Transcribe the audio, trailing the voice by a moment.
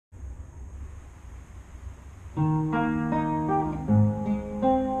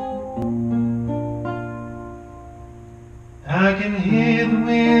I can hear the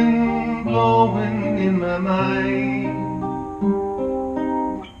wind blowing in my mind,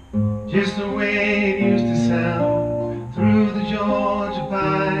 just the way it used to sound through the Georgia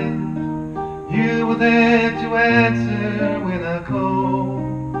pine. You were there to answer when I called.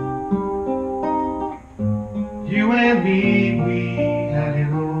 You and me, we had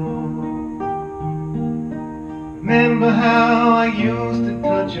it all. Remember how I used to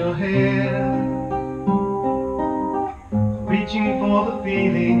touch your hair, reaching for the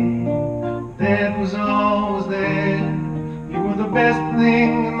feeling that was always there. You were the best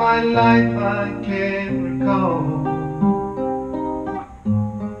thing in my life I can recall.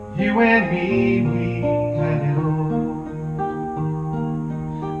 You and me, we had it all.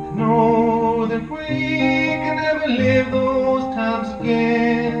 I know that we can never live those times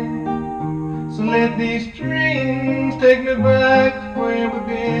again, so let these strings take me back to where we've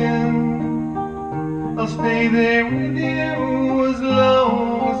been. I'll stay there with you as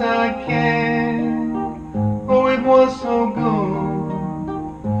long as I can. Oh, it was so good.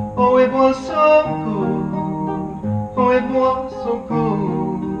 Oh, it was so good. Oh, it was so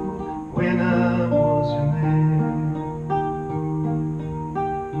good when I was your man.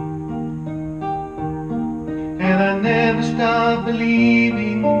 And I never stopped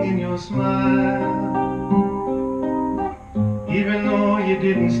believing in your smile, even though you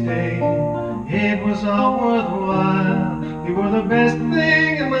didn't stay. It was all worthwhile. You were the best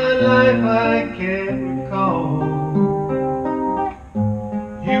thing in my life I can recall.